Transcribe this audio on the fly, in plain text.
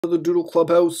The Doodle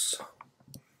Clubhouse.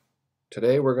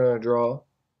 Today we're going to draw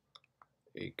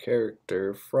a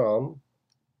character from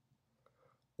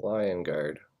Lion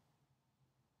Guard.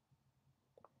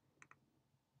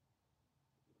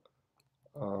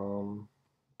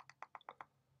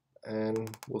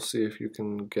 And we'll see if you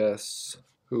can guess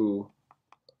who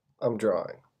I'm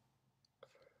drawing.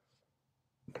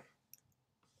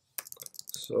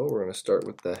 So we're going to start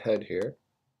with the head here.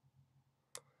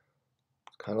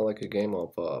 It's kind of like a game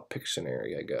of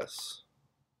Pictionary, I guess.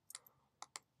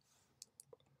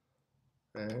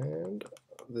 And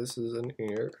this is an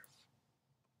ear.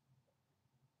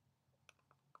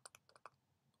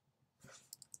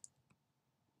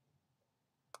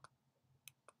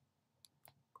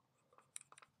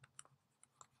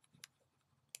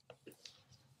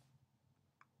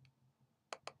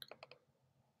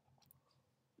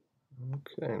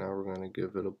 Okay, now we're going to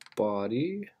give it a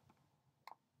body.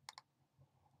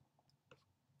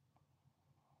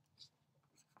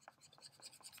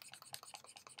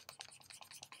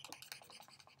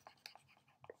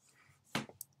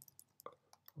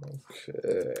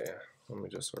 Okay, let me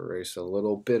just erase a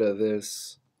little bit of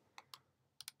this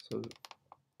so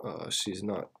she's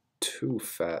not too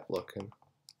fat looking.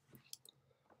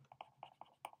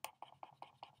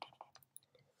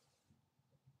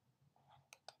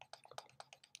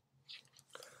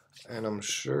 And I'm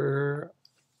sure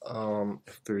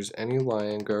if there's any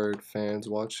Lion Guard fans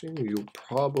watching, you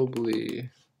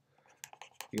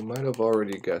might have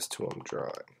already guessed who I'm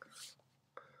drawing.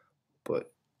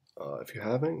 But if you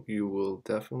haven't, you will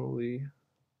definitely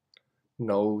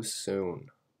know soon.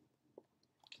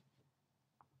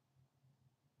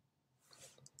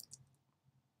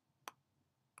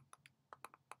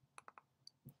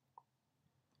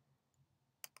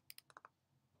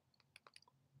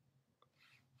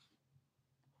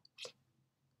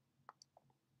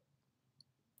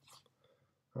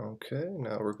 Okay,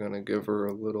 now we're going to give her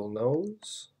a little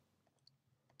nose.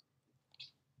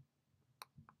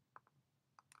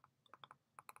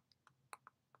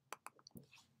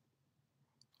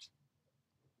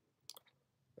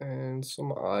 And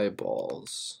some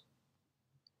eyeballs.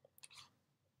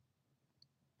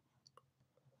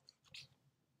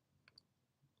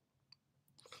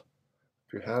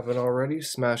 If you haven't already,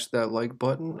 smash that like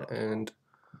button and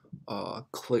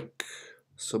click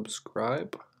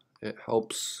subscribe. It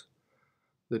helps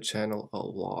the channel a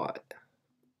lot.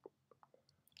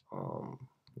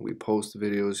 We post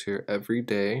videos here every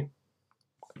day.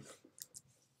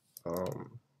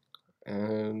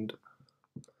 And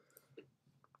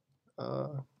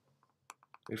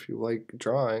if you like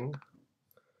drawing,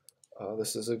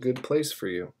 this is a good place for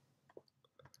you.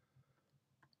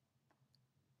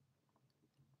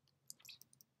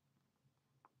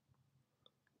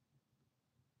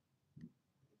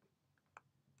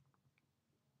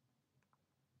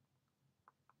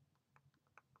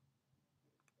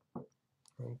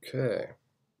 Okay,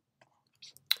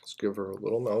 let's give her a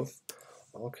little mouth.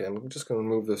 Okay, I'm just going to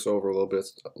move this over a little bit.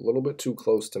 It's a little bit too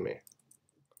close to me.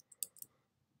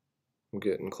 I'm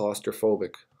getting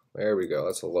claustrophobic. There we go,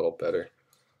 that's a little better.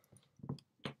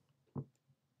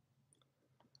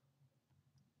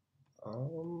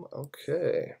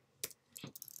 Okay.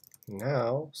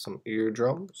 Now, some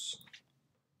eardrums.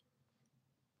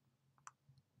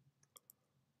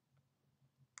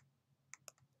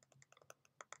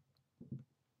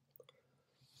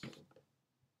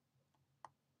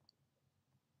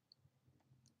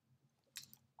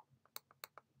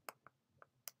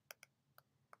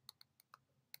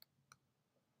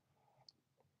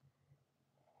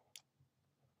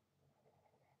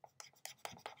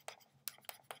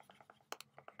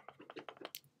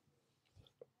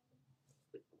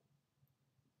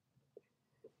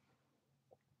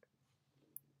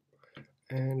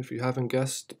 And if you haven't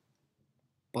guessed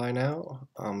by now,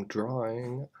 I'm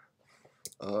drawing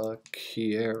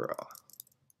Kiara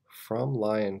from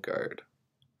Lion Guard.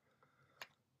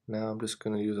 Now I'm just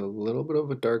going to use a little bit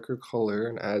of a darker color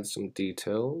and add some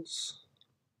details.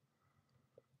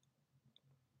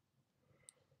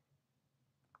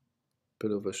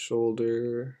 Bit of a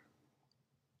shoulder.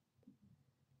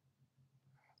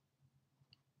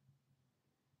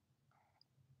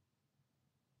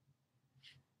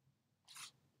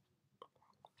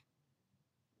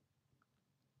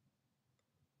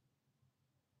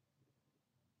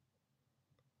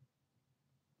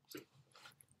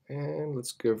 And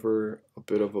let's give her a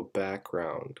bit of a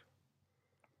background.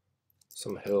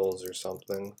 Some hills or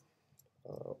something.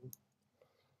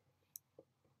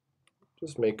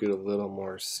 Just make it a little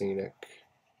more scenic.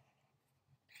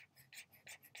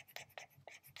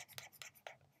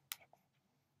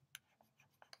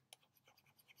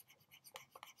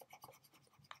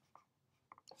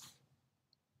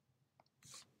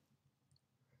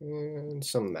 And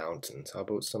some mountains. How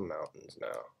about some mountains now?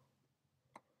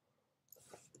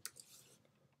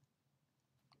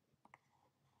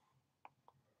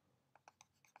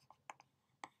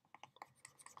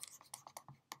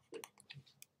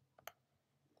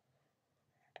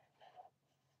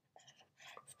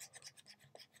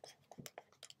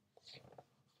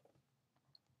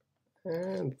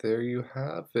 And there you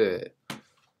have it.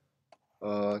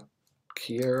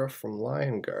 Kiara from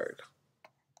Lion Guard.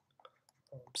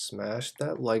 Smash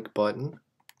that like button.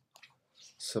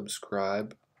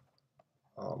 Subscribe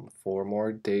for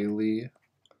more daily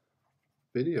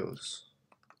videos.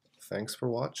 Thanks for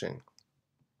watching.